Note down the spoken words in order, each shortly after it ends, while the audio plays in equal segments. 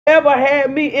Ever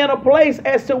had me in a place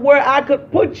as to where I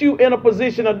could put you in a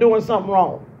position of doing something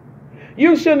wrong.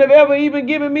 You shouldn't have ever even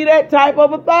given me that type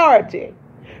of authority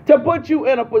to put you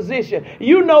in a position.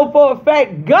 You know for a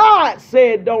fact God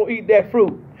said don't eat that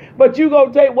fruit. But you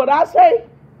gonna take what I say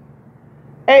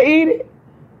and eat it?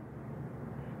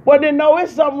 Well, then no,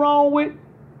 it's something wrong with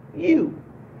you.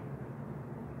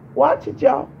 Watch it,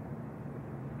 y'all.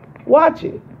 Watch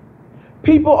it.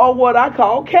 People are what I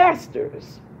call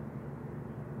casters.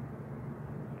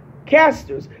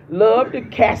 Casters love to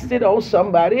cast it on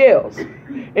somebody else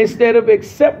instead of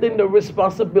accepting the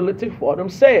responsibility for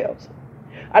themselves.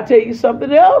 I tell you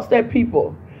something else that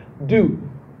people do.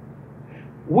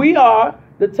 We are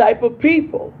the type of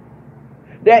people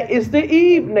that is the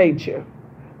Eve nature,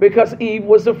 because Eve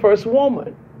was the first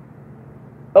woman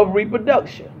of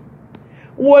reproduction.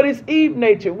 What is Eve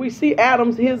nature? We see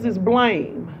Adam's, his is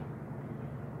blame.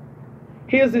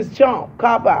 His is chomp,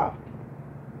 cop out.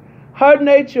 Her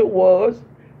nature was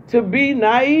to be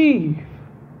naive.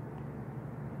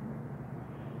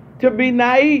 To be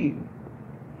naive.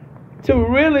 To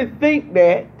really think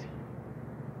that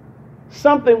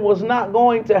something was not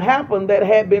going to happen that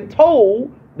had been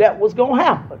told that was going to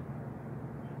happen.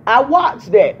 I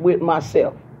watched that with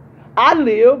myself. I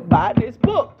live by this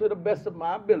book to the best of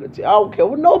my ability. I don't care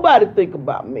what nobody think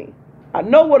about me. I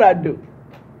know what I do.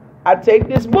 I take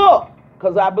this book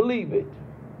because I believe it.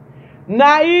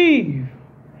 Naive.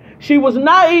 She was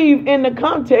naive in the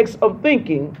context of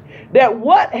thinking that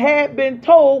what had been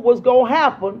told was going to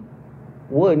happen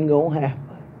wasn't going to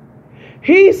happen.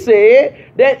 He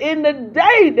said that in the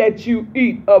day that you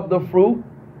eat of the fruit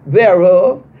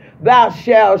thereof, thou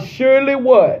shalt surely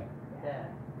what?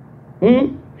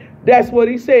 That's what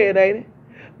he said, ain't it?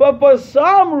 But for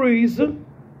some reason,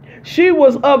 she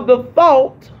was of the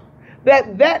thought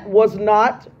that that was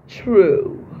not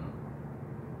true.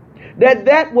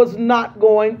 That was not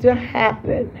going to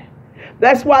happen.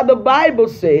 That's why the Bible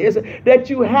says that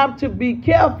you have to be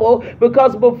careful,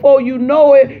 because before you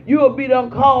know it, you will be done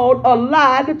called a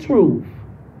lie the truth,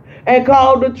 and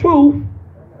called the truth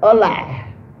a lie.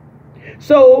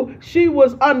 So she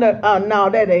was under, no,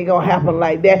 that ain't going to happen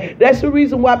like that. That's the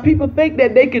reason why people think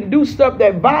that they can do stuff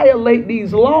that violate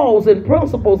these laws and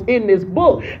principles in this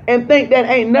book and think that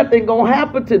ain't nothing going to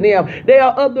happen to them. They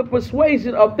are of the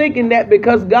persuasion of thinking that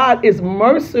because God is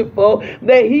merciful,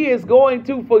 that he is going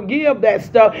to forgive that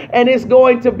stuff and it's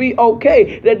going to be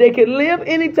okay. That they can live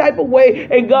any type of way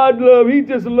and God love, he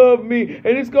just loved me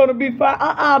and it's going to be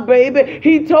fine. Baby.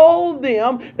 He told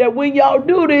them that when y'all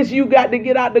do this, you got to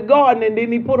get out the garden. And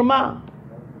didn't he put them out?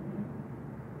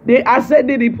 Did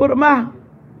he put them out?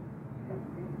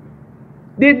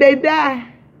 Did they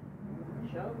die?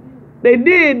 They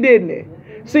did, didn't they?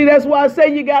 See, that's why I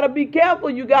say you got to be careful.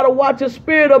 You got to watch a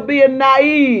spirit of being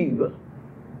naive.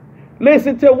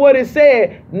 Listen to what it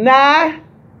said. Lord,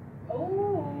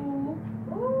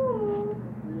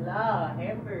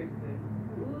 have mercy.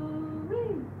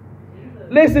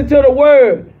 Listen to the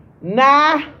word.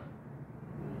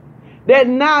 That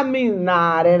nah means,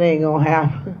 that ain't going to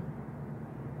happen.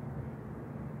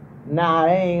 That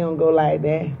ain't going to go like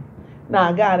that.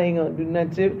 God ain't going to do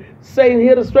nothing to you. Satan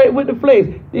hit her straight with the flesh.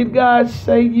 Did God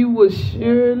say you will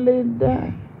surely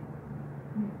die?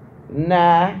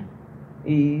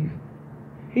 Eve.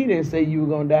 He didn't say you were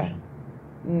going to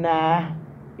die.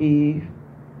 Eve.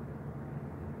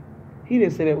 He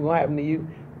didn't say that was going to happen to you.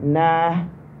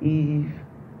 Eve.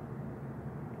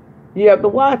 You have to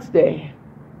watch that.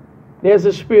 There's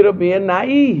a spirit of being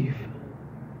naive.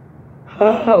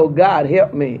 Oh, God,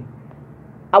 help me.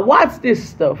 I watch this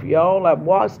stuff, y'all. I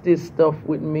watch this stuff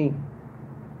with me.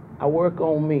 I work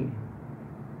on me.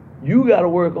 You got to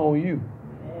work on you.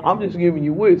 I'm just giving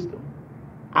you wisdom.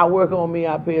 I work on me.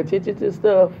 I pay attention to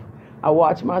stuff. I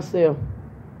watch myself.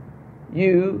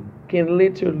 You can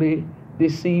literally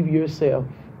deceive yourself.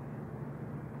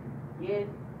 Yes.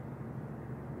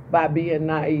 By being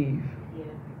naive. Yes.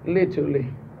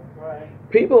 Literally.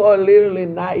 People are literally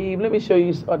naive. Let me show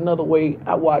you another way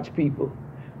I watch people,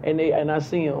 and I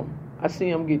see them. I see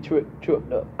them get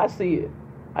tripped up. I see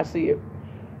it.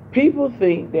 People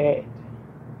think that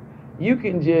you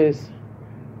can just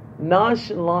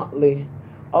nonchalantly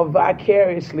or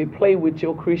vicariously play with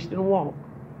your Christian walk.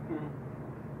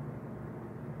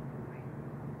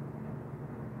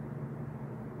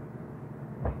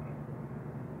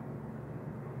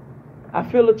 I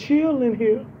feel a chill in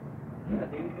here.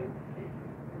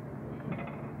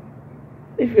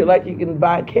 They feel like you can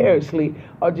vicariously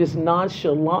or just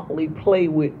nonchalantly play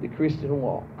with the Christian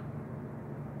walk.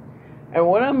 And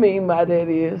what I mean by that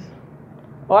is,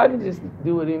 I can just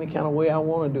do it any kind of way I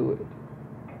want to do it.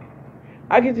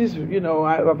 I can just,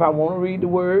 if I want to read the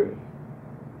word,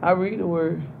 I read the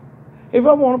word. If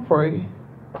I want to pray,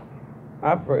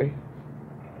 I pray.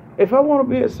 If I want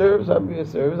to be at service, I be at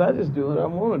service. I just do what I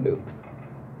want to do.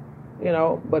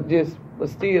 But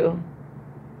still,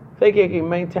 think I can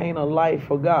maintain a life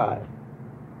for God.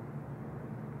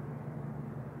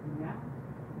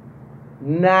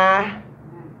 Naive.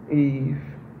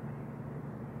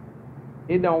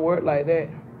 It don't work like that.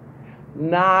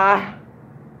 Naive.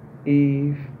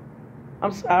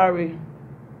 I'm sorry,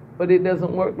 but it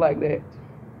doesn't work like that.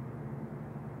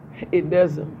 It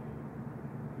doesn't.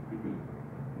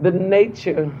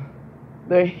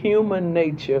 The human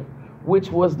nature, which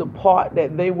was the part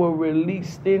that they were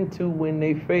released into when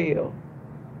they fell,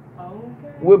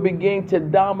 will begin to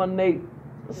dominate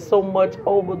so much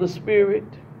over the spirit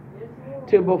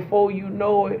till before you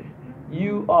know it,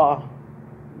 you are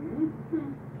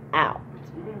out.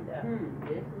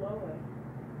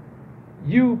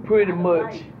 You pretty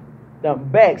much done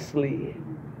backslid,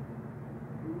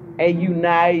 and you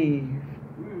naive.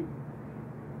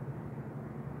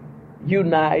 You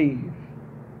naive.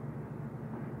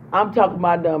 I'm talking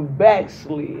about done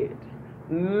backslid.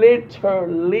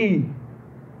 Literally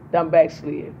done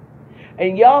backslid.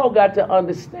 And y'all got to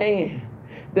understand,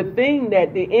 the thing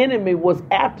that the enemy was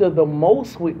after the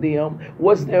most with them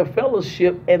was their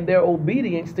fellowship and their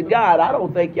obedience to God. I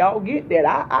don't think y'all get that.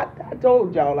 I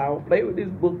told y'all I don't play with this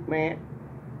book, man.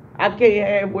 I can't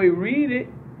halfway read it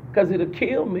because it'll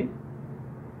kill me.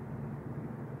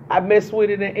 I mess with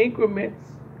it in increments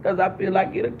because I feel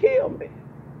like it'll kill me.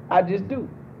 I just do.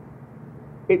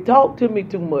 It talk to me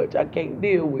too much. I can't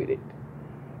deal with it.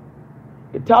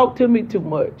 It talk to me too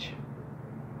much.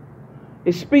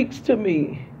 It speaks to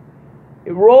me.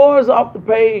 It roars off the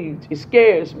page. It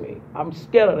scares me. I'm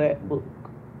scared of that book.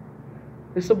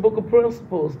 It's a book of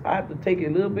principles. I have to take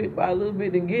it little bit by little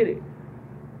bit and get it.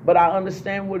 But I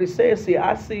understand what it says. See,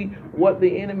 I see what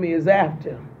the enemy is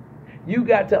after. You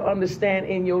got to understand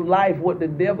in your life what the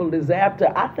devil is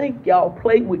after. I think y'all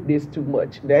play with this too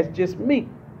much. That's just me.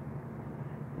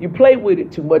 You play with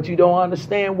it too much. You don't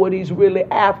understand what he's really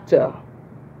after.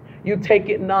 You take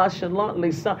it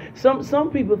nonchalantly. Some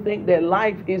people think that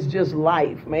life is just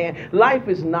life, man. Life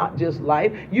is not just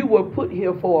life. You were put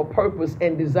here for a purpose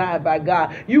and designed by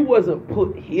God. You wasn't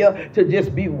put here to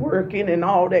just be working and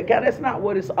all that. God, that's not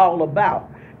what it's all about.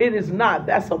 It is not.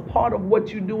 That's a part of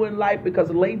what you do in life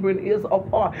because laboring is a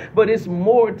part. But it's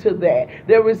more to that.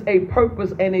 There is a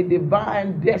purpose and a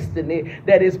divine destiny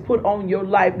that is put on your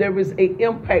life. There is an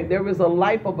impact. There is a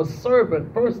life of a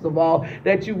servant, first of all,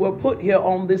 that you were put here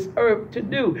on this earth to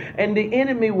do. And the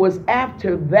enemy was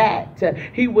after that.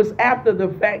 He was after the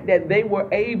fact that they were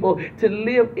able to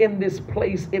live in this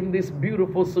place, in this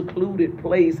beautiful, secluded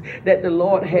place that the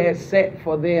Lord has set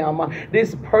for them.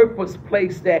 This purpose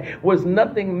place that was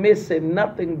nothing missing,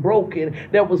 nothing broken.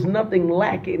 There was nothing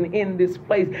lacking in this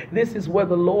place. This is where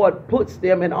the Lord puts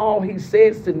them, and all he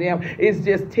says to them is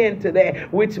just tend to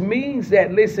that, which means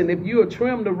that, listen, if you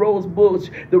trim the rose bush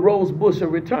will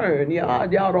return. Y'all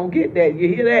don't get that. You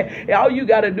hear that? All you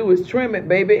got to do is trim it,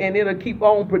 baby, and it'll keep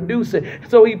on producing.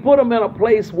 So he put them in a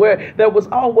place where there was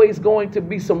always going to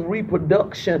be some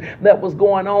reproduction that was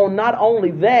going on. Not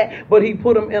only that, but he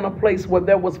put them in a place where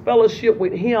there was fellowship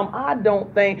with him. I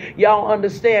don't think y'all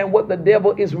understand what the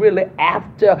devil is really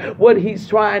after, what he's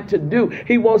trying to do.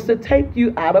 He wants to take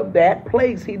you out of that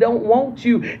place. He don't want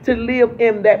you to live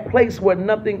in that place where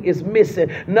nothing is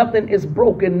missing, nothing is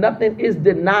broken, nothing is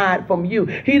denied from you.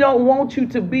 He don't want you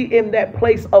to be in that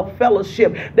place of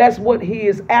fellowship. That's what he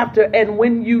is after. And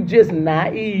when you just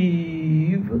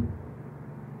naive,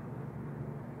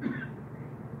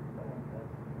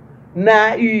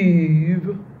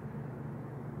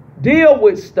 deal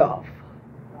with stuff,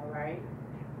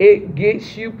 it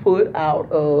gets you put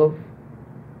out of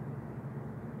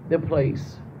the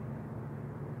place.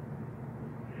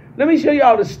 Let me show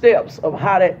y'all the steps of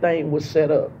how that thing was set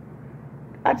up.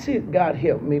 I said, God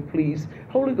help me, please.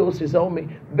 Holy Ghost is on me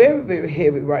very, very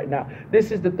heavy right now. This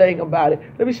is the thing about it.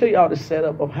 Let me show y'all the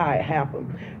setup of how it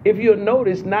happened. If you'll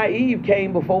notice, naive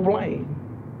came before blame.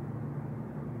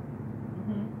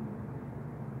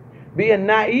 Being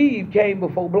naive came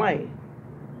before blame.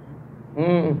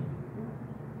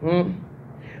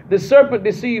 The serpent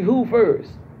deceived who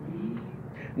first?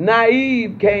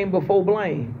 Naive came before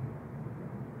blame.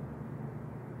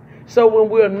 So when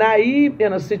we're naive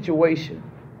in a situation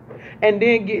and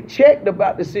then get checked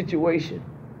about the situation,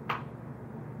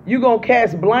 you're going to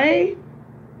cast blame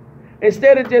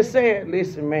instead of just saying,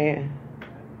 listen, man,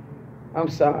 I'm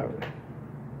sorry.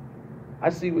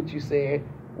 I see what you said.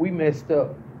 We messed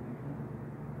up.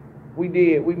 We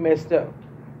messed up.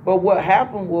 But what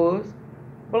happened was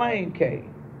blame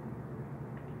came.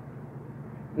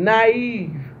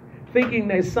 Naive, thinking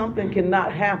that something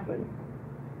cannot happen.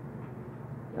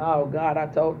 Oh God, I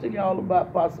talked to y'all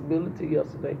about possibility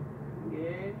yesterday.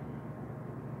 Yeah.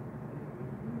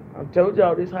 I told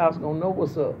y'all this house gonna know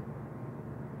what's up.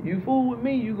 You fool with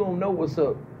me, you gonna know what's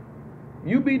up.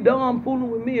 You be dumb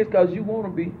fooling with me, it's because you want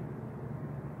to be.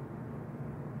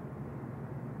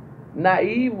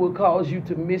 Naive will cause you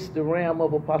to miss the realm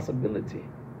of a possibility.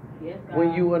 Yes,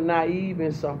 when you are naive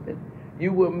in something,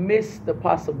 you will miss the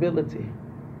possibility.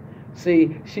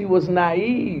 See, she was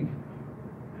naive.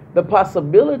 The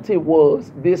possibility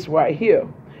was this right here.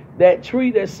 That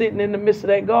tree that's sitting in the midst of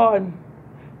that garden,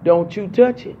 don't you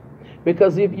touch it.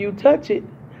 Because if you touch it,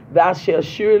 thou shalt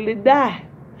surely die.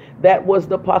 That was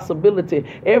the possibility.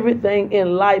 Everything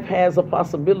in life has a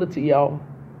possibility, y'all.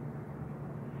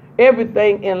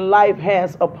 Everything in life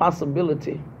has a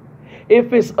possibility.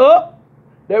 If it's up,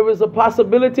 there is a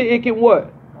possibility it can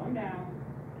what? Come down.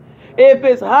 If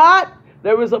it's hot,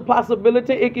 there is a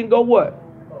possibility it can go what?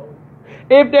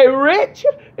 If they're rich,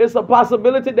 it's a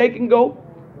possibility they can go.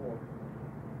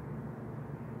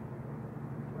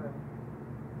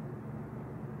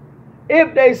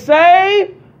 If they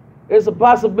save, it's a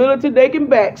possibility they can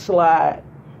backslide.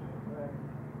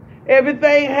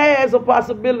 Everything has a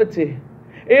possibility.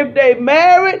 If they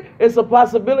married, it's a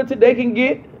possibility they can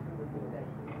get.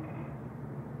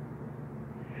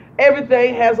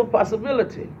 Everything has a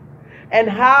possibility. And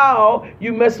how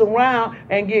you mess around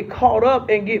and get caught up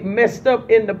and get messed up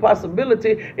in the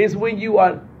possibility is when you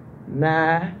are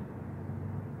naive.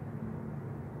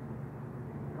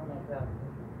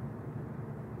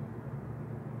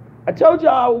 I told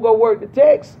y'all I was going to work the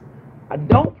text. I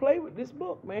don't play with this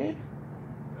book, man.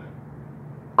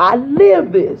 I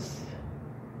live this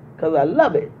because I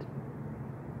love it.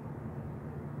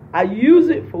 I use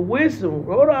it for wisdom.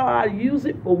 I use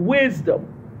it for wisdom.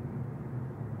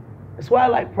 That's why I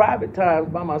like private times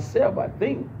by myself, I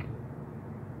think.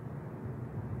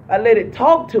 I let it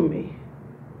talk to me.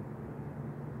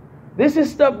 This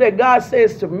is stuff that God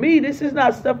says to me. This is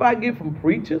not stuff I get from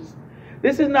preachers.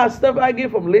 This is not stuff I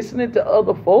get from listening to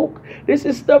other folk. This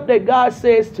is stuff that God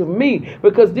says to me,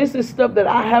 because this is stuff that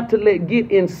I have to let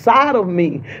get inside of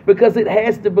me, because it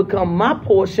has to become my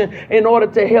portion in order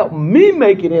to help me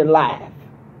make it in life.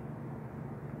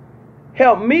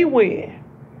 Help me win.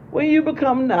 When you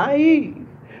become naive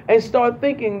and start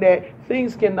thinking that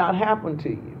things cannot happen to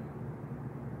you,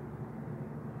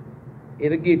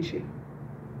 it'll get you.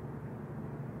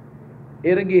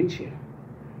 It'll get you.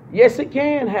 Yes, it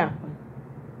can happen.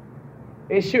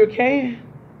 It sure can.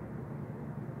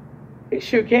 It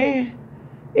sure can.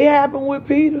 It happened with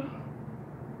Peter.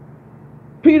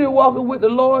 Peter walking with the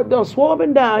Lord, done swore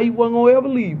him down. He wasn't going to ever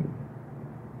leave him.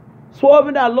 Swore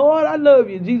him down. Lord, I love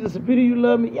you. Jesus said, Peter, you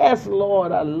love me? Yes,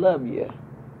 Lord, I love you.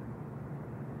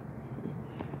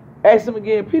 Asked him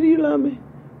again, Peter, you love me?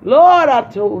 Lord, I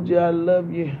told you I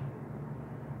love you.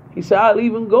 He said, I'll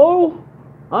even go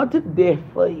unto death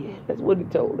for you. That's what he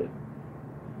told him.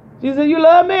 Jesus said, you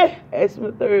love me? Asked him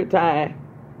the third time.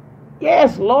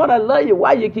 Yes, Lord, I love you.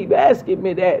 Why you keep asking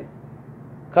me that?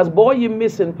 Because, boy, you're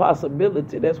missing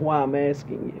possibility. That's why I'm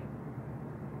asking you.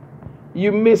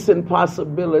 You're missing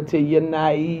possibility. You're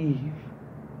naive.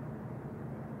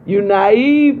 You're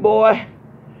naive, boy.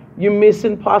 You're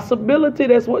missing possibility.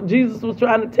 That's what Jesus was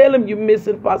trying to tell him. You're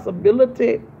missing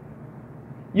possibility.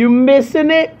 You're missing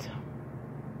it.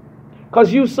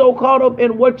 Because you so caught up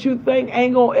in what you think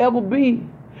ain't going to ever be.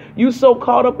 You so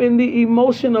caught up in the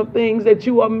emotion of things that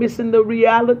you are missing the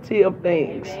reality of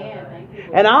things.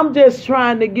 And I'm just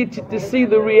trying to get you to see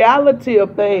the reality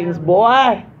of things,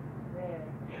 boy.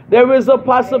 There is a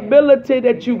possibility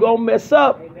that you going to mess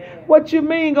up. What you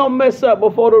mean going to mess up?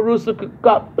 Before the rooster could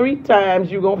cock 3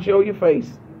 times, you going to show your face.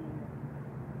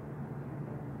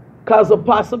 Because of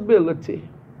possibility.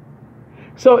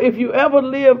 So if you ever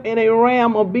live in a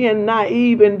realm of being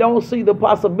naive and don't see the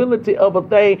possibility of a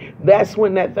thing, that's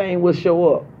when that thing will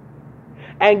show up.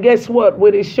 And guess what?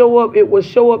 When it show up, it will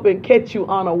show up and catch you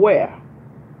unaware.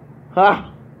 Huh?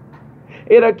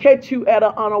 It'll catch you at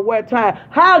an unaware time.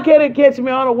 How can it catch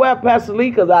me unaware, Pastor Lee?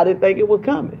 Because I didn't think it was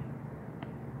coming.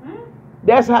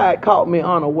 That's how it caught me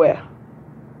unaware.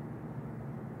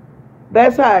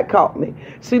 That's how it caught me.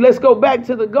 See, let's go back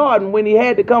to the garden when he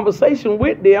had the conversation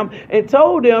with them and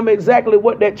told them exactly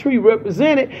what that tree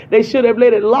represented. They should have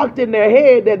let it locked in their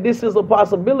head that this is a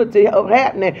possibility of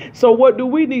happening. So what do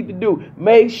we need to do?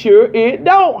 Make sure it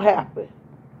don't happen.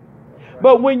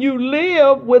 But when you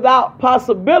live without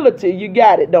possibility, you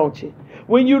got it, don't you?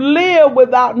 When you live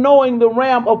without knowing the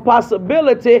realm of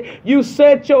possibility, you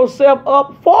set yourself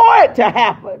up for it to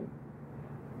happen.